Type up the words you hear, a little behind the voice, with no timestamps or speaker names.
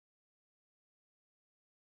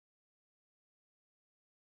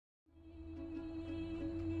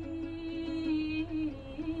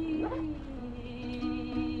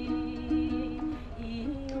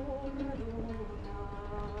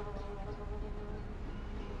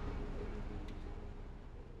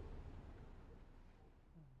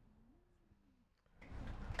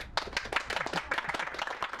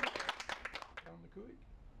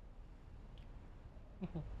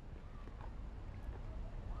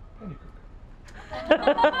Penny cook.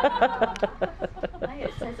 Aye,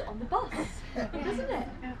 it says it on the bus, doesn't it?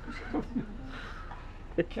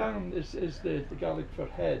 Cairn is the Gaelic for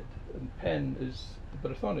head, and pen is the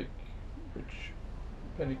Brythonic, which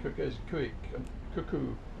penny cook is cuig, and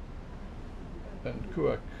cuckoo and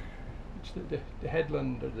cuac. It's the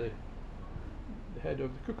headland or the head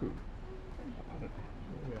of the cuckoo, apparently.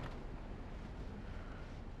 So, yeah.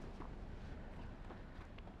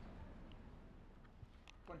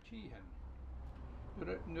 Sheehan.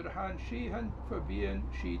 Nurhan Sheehan for being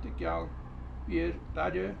she the gal, beer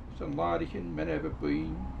dadde, some larichin men ever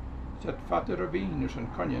buin, set fatter raviners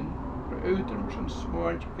and conyan, for outrums and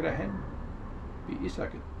smornt grehen, be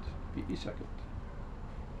isaket.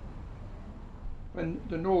 When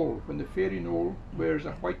the fairy knoll wears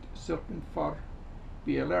a white silken fur,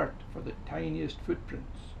 be alert for the tiniest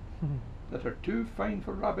footprints that are too fine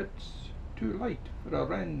for rabbits, too light for a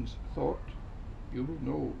wren's thought. You will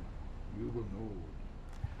know.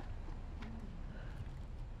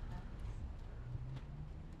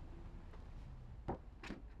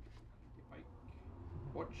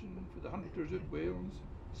 Watching for the hunters of Wales,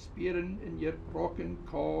 spearing in your rockin'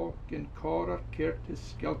 caw, gin cawer cared his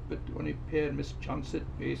scalpit on a pair mischanced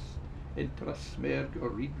base into a smerg or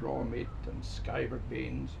redraw mate and skyver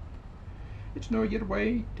veins. It's no your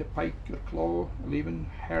way to pike your claw, leaving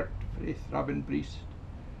hurt for a thrabbing breast.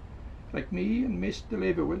 Like me and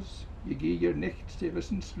Déirdre was, you gie your nichts to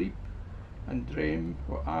listen sleep and dream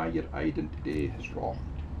what your identity has wrought.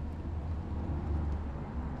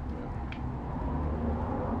 Yeah.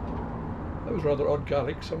 That was rather odd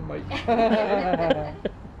Gaelic, some might. I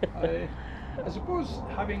suppose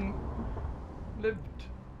having lived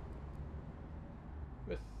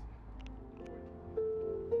with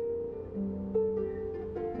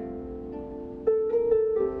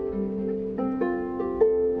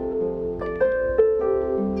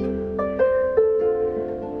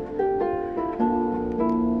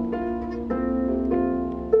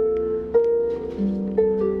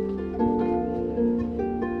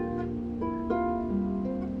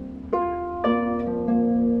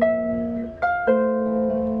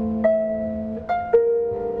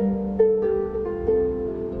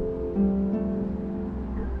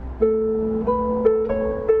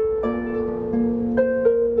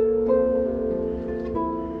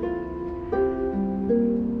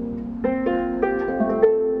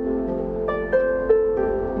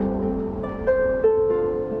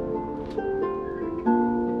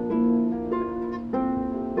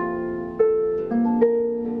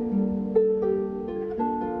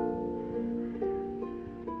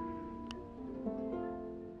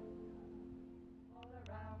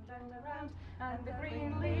and the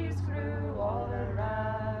green leaves grew all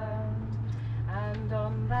around. And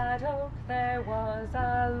on that oak there was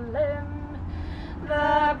a limb,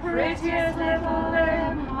 the prettiest little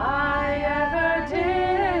limb I ever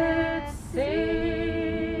did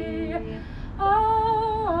see.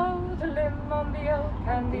 Oh, the limb on the oak,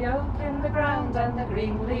 and the oak in the ground, and the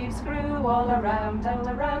green leaves grew all around and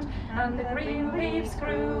around, and the green leaves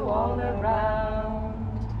grew all around.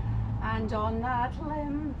 And on that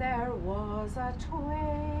limb there was a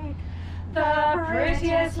twig, the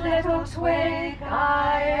prettiest little twig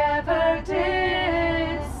I ever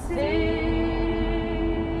did see.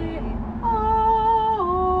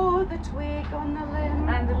 Oh, the twig on the limb,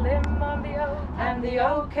 and the limb on the oak, and the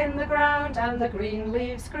oak in the ground, and the green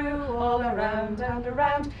leaves grew all around and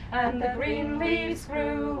around, and the green leaves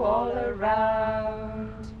grew all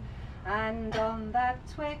around. And on that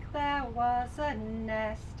twig there was a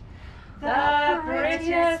nest, the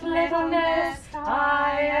prettiest little nest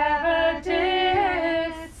I ever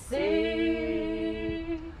did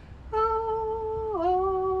see.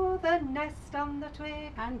 Oh, the nest on the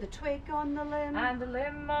twig, and the twig on the limb, and the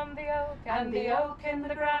limb on the oak, and the oak in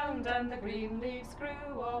the ground, and the green leaves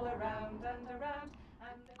grew all around and around.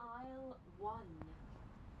 Aisle 1.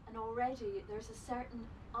 And already there's a certain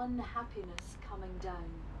unhappiness coming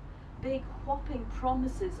down. Big whopping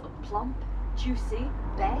promises of plump, juicy,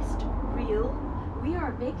 best, real. We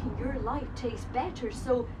are making your life taste better,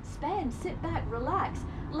 so spend, sit back, relax.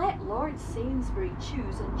 Let Lord Sainsbury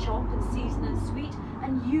choose and chop and season and sweet,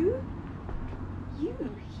 and you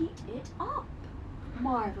heat it up.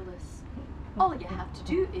 Marvellous. All you have to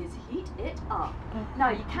do is heat it up. Now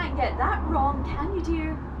you can't get that wrong, can you,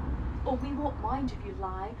 dear? Oh, we won't mind if you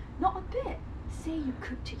lie, not a bit. Say you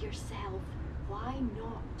cook to yourself. Why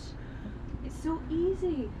not? It's so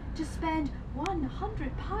easy to spend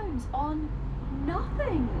 £100 on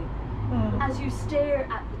nothing. As you stare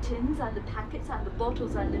at the tins and the packets and the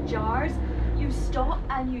bottles and the jars, you stop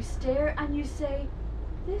and you stare and you say,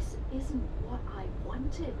 this isn't what I wanted.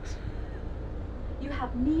 haunted. You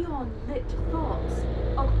have neon-lit thoughts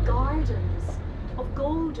of gardens, of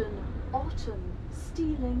golden autumn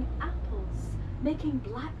stealing apples, making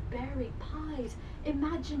blackberry pies,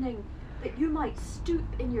 imagining that you might stoop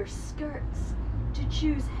in your skirts to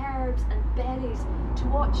choose herbs and berries, to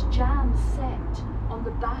watch jam set on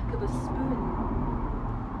the back of a spoon.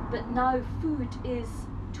 But now food is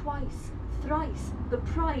twice, thrice the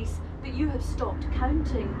price that you have stopped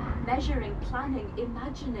counting, measuring, planning,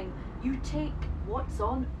 imagining. You take what's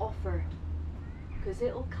on offer, 'cause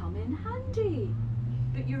it'll come in handy.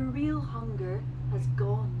 But your real hunger has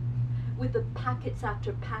gone, with the packets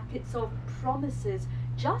after packets of promises,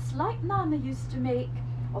 just like Mama used to make.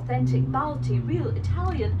 Authentic Balti, real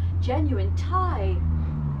Italian, genuine Thai.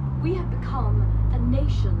 We have become a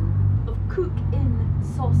nation of cook-in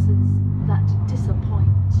sauces that disappoint.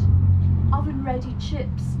 Oven-ready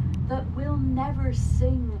chips that will never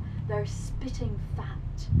sing their spitting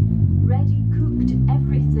fat. Ready cooked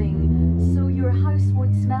everything, so your house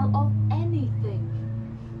won't smell of anything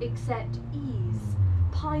except ease,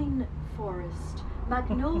 pine forest,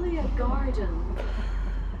 magnolia garden,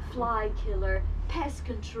 fly killer, pest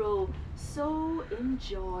control. So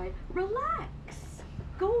enjoy, relax,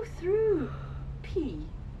 go through, pee,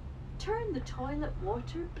 turn the toilet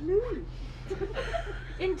water blue.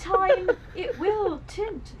 In time it will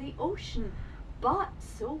tint the ocean, but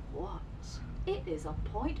so what? It is a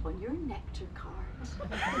point on your nectar card.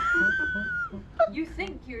 You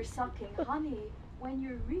think you're sucking honey when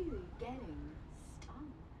you're really getting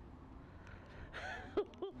stung.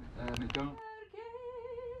 McDonald.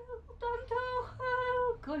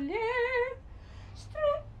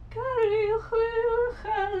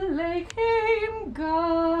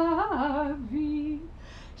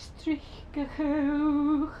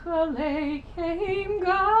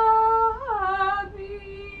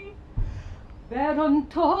 Beron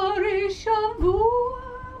torish a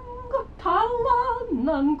vuam gotala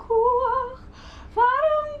nan kuach,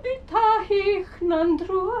 varum bitahich nan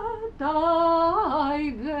drua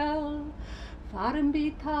daivel, varum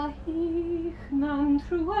bitahich nan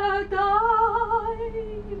drua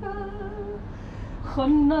daivel,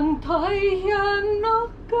 chonan taian no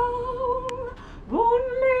gaul,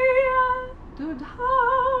 vonlia dud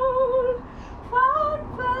haul,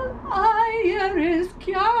 farvel eier is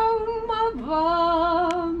kjaun ma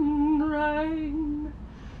vanrein,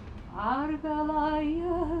 farvel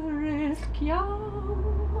eier is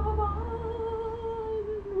kjaun ma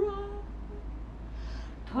vanrein,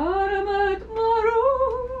 törmet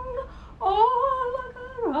marun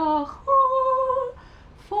olagarachul,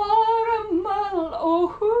 formal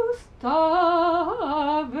ohus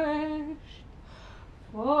davest,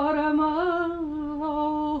 formal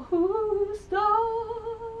ohus davest.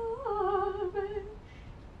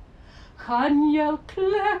 Chanjel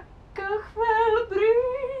klekkach vel bry,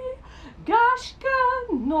 gaska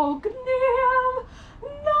nog nev,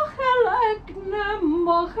 nachel egne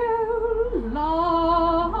machel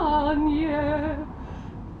lanje,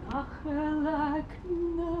 nachel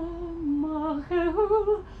egne machel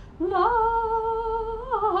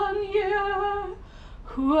lanje,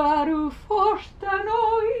 huaru forsten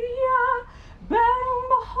oia, ben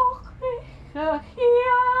mochricha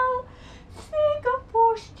hiel, siga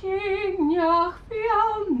pościeniach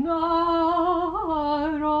fial naroch,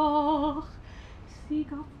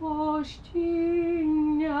 siga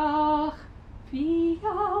pościeniach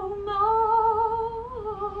fial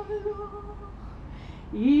naroch.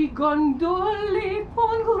 I gondoli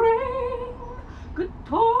pon grein,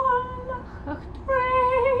 getolach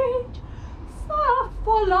treid,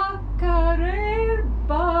 safolakarer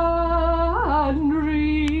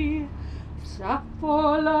banri,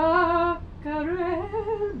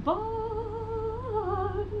 safolakarer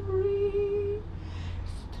banri,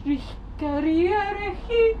 strichkariere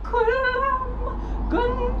hikulem,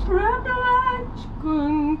 guntreblach,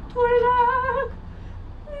 guntulag,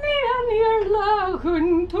 Nianirla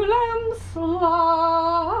guntulem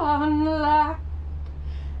slanlak,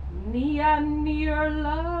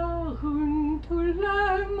 Nianirla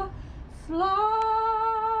guntulem slanlak.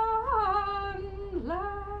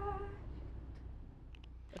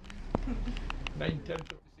 9, 10. The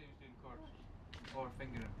same as doing chords or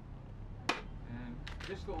fingering.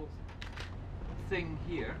 This little thing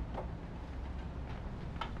here,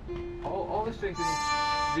 all the strings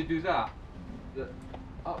they do that.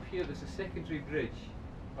 Up here there's a secondary bridge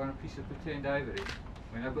on a piece of pretend ivory.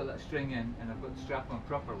 When I've got that string in and I've got the strap on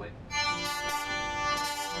properly,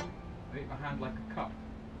 I make my hand like a cup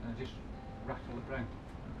and I just rattle it round.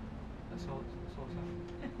 That's all closer.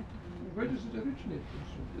 Where does it originate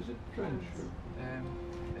from? Is it French?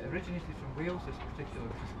 It originated from Wales, this particular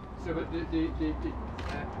piece. So, but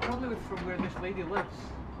Probably from where this lady lives,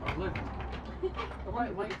 or lived.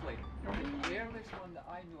 Quite likely. The earliest one that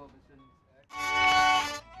I know of is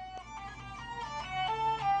in...